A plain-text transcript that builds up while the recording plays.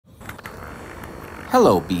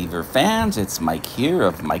Hello Beaver fans, it's Mike here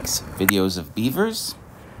of Mike's Videos of Beavers.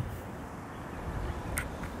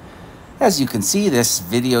 As you can see, this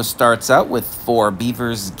video starts out with 4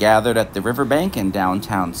 beavers gathered at the riverbank in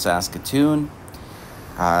downtown Saskatoon.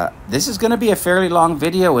 This is going to be a fairly long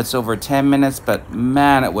video. It's over 10 minutes, but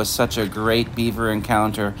man, it was such a great beaver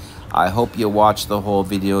encounter. I hope you watch the whole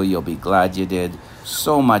video. You'll be glad you did.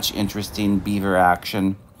 So much interesting beaver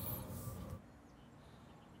action.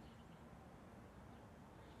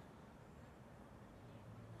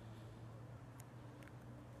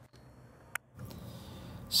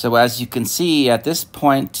 So as you can see, at this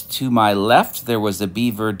point to my left, there was a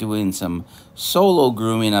beaver doing some solo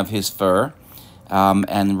grooming of his fur.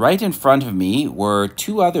 And right in front of me were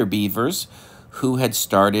 2 other beavers who had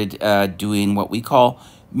started doing what we call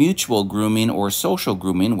mutual grooming or social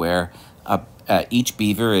grooming, where each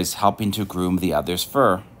beaver is helping to groom the other's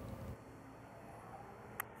fur.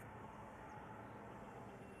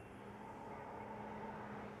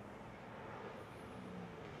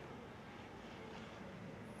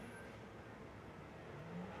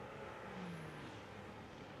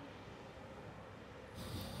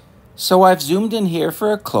 So I've zoomed in here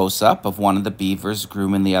for a close-up of one of the beavers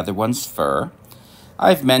grooming the other one's fur.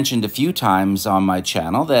 I've mentioned a few times on my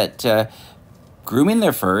channel that grooming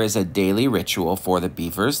their fur is a daily ritual for the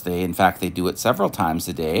beavers. In fact, they do it several times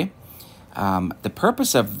a day. The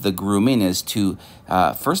purpose of the grooming is to,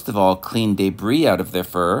 first of all, clean debris out of their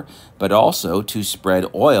fur, but also to spread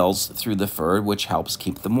oils through the fur, which helps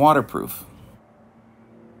keep them waterproof.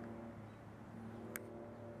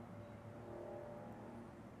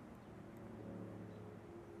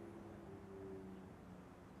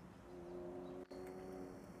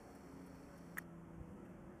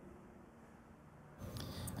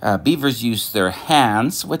 Beavers use their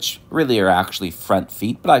hands, which really are actually front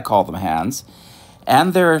feet, but I call them hands,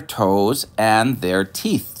 and their toes and their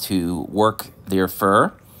teeth to work their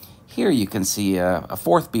fur. Here you can see a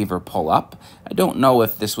 4th beaver pull up. I don't know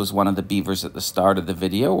if this was one of the beavers at the start of the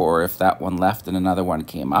video or if that one left and another one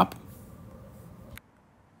came up.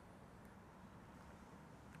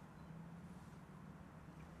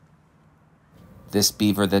 This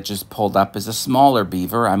beaver that just pulled up is a smaller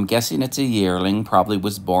beaver. I'm guessing it's a yearling, probably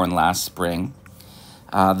was born last spring.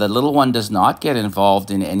 The little one does not get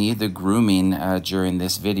involved in any of the grooming during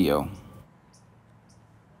this video.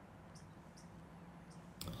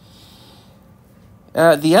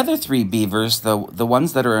 The other 3 beavers, the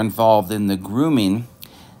ones that are involved in the grooming,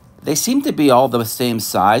 they seem to be all the same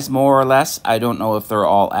size, more or less. I don't know if they're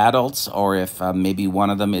all adults or if maybe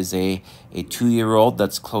one of them is a 2-year-old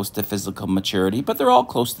that's close to physical maturity, but they're all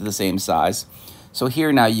close to the same size. So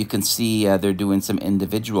here now you can see they're doing some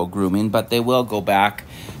individual grooming, but they will go back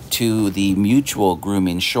to the mutual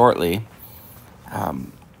grooming shortly.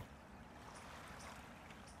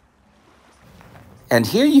 And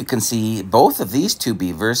here you can see both of these 2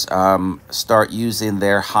 beavers start using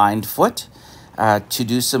their hind foot to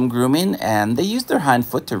do some grooming, and they use their hind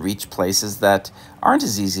foot to reach places that aren't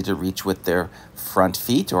as easy to reach with their front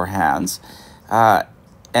feet or hands.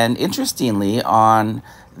 And interestingly, on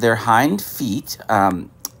their hind feet,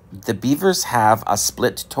 the beavers have a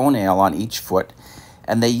split toenail on each foot,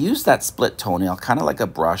 and they use that split toenail kind of like a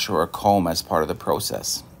brush or a comb as part of the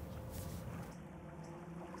process.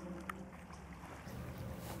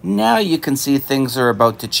 Now you can see things are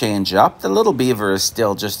about to change up. The little beaver is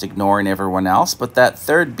still just ignoring everyone else, but that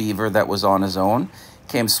 3rd beaver that was on his own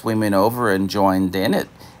came swimming over and joined in. It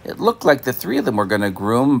looked like the 3 of them were going to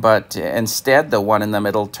groom, but instead the one in the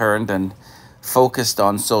middle turned and focused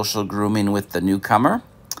on social grooming with the newcomer.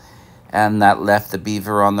 And that left the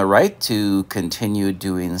beaver on the right to continue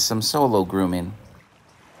doing some solo grooming.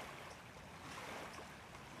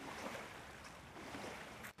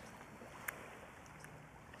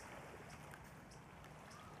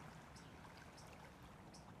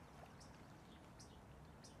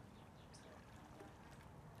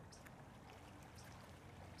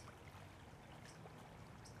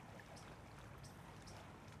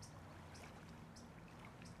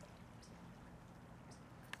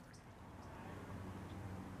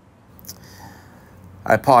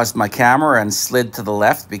 I paused my camera and slid to the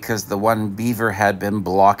left because the one beaver had been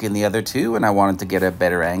blocking the other 2, and I wanted to get a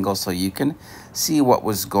better angle so you can see what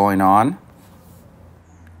was going on.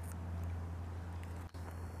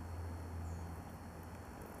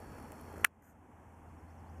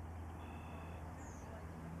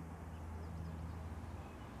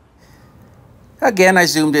 Again, I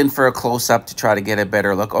zoomed in for a close-up to try to get a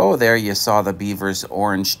better look. Oh, there you saw the beaver's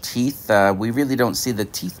orange teeth. We really don't see the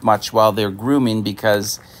teeth much while they're grooming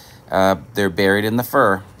because they're buried in the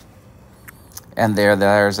fur. And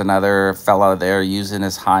there's another fella there using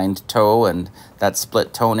his hind toe and that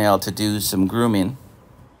split toenail to do some grooming.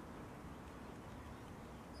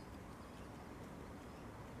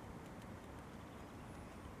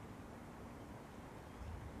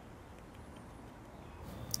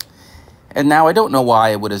 And now I don't know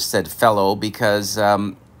why I would have said fellow, because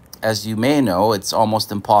as you may know, it's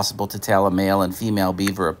almost impossible to tell a male and female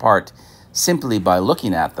beaver apart simply by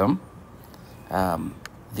looking at them.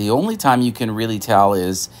 The only time you can really tell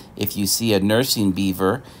is if you see a nursing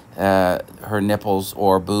beaver, her nipples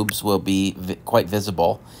or boobs will be quite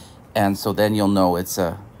visible, and so then you'll know it's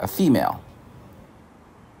a female.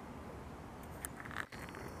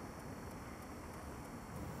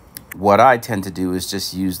 What I tend to do is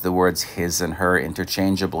just use the words his and her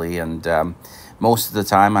interchangeably, and most of the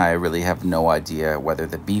time I really have no idea whether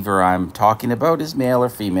the beaver I'm talking about is male or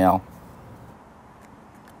female.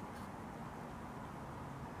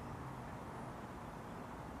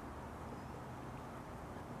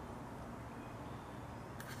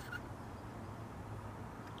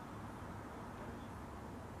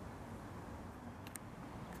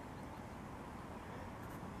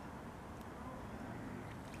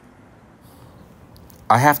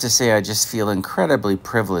 I have to say, I just feel incredibly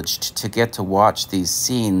privileged to get to watch these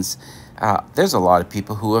scenes. There's a lot of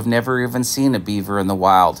people who have never even seen a beaver in the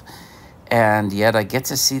wild, and yet I get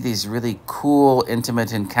to see these really cool,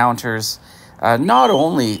 intimate encounters. Not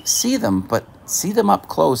only see them, but see them up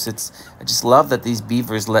close. I just love that these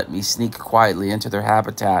beavers let me sneak quietly into their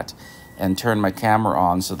habitat and turn my camera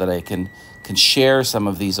on so that I can share some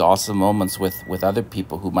of these awesome moments with other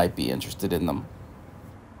people who might be interested in them.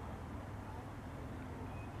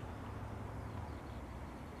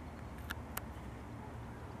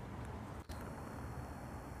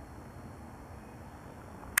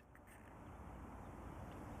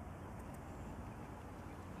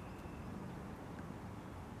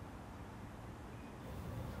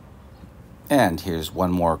 And here's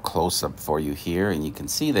one more close-up for you here, and you can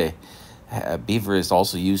see the beaver is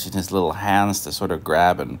also using his little hands to sort of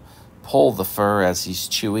grab and pull the fur as he's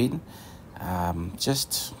chewing.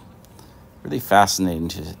 Just really fascinating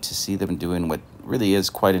to see them doing what really is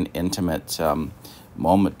quite an intimate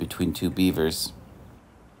moment between two beavers.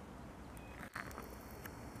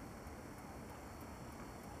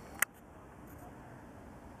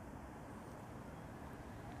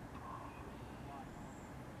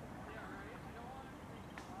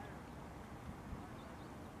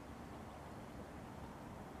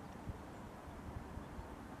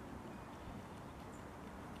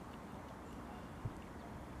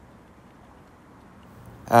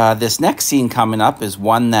 This next scene coming up is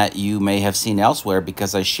one that you may have seen elsewhere,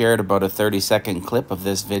 because I shared about a 30-second clip of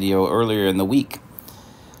this video earlier in the week.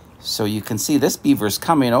 So you can see this beaver's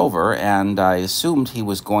coming over, and I assumed he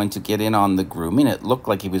was going to get in on the grooming. It looked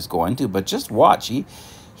like he was going to, but just watch. He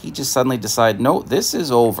just suddenly decided, no, this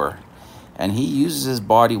is over. And he uses his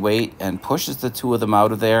body weight and pushes the two of them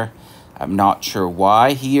out of there. I'm not sure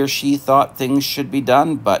why he or she thought things should be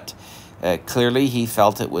done, but clearly he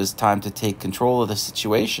felt it was time to take control of the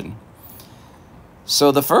situation.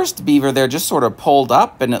 So the first beaver there just sort of pulled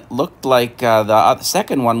up, and it looked like the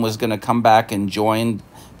second one was going to come back and join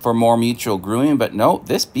for more mutual grooming, but no,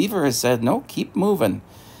 this beaver has said, no, keep moving.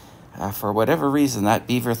 For whatever reason, that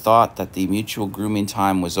beaver thought that the mutual grooming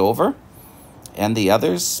time was over, and the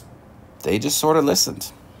others, they just sort of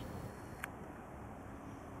listened.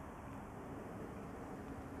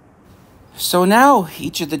 So now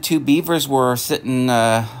each of the two beavers were sitting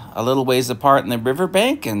a little ways apart in the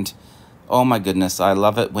riverbank, and oh my goodness, I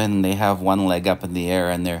love it when they have one leg up in the air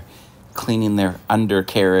and they're cleaning their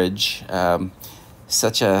undercarriage.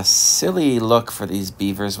 Such a silly look for these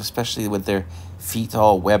beavers, especially with their feet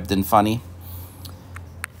all webbed and funny.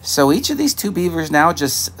 So each of these two beavers now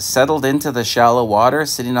just settled into the shallow water,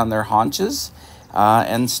 sitting on their haunches,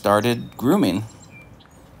 and started grooming.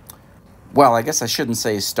 Well, I guess I shouldn't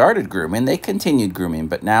say started grooming. They continued grooming,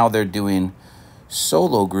 but now they're doing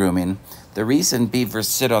solo grooming. The reason beavers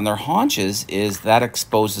sit on their haunches is that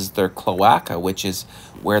exposes their cloaca, which is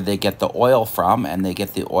where they get the oil from, and they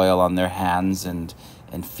get the oil on their hands and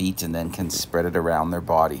feet and then can spread it around their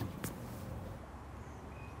body.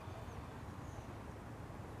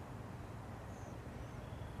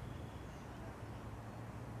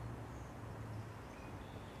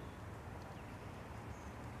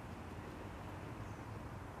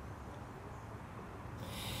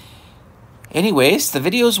 Anyways, the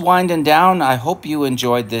video's winding down. I hope you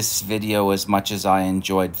enjoyed this video as much as I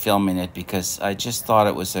enjoyed filming it, because I just thought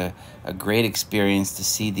it was a great experience to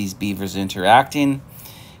see these beavers interacting.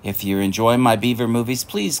 If you're enjoying my beaver movies,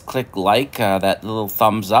 please click like, that little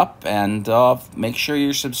thumbs up, and make sure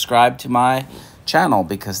you're subscribed to my channel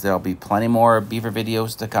because there'll be plenty more beaver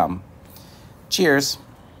videos to come. Cheers.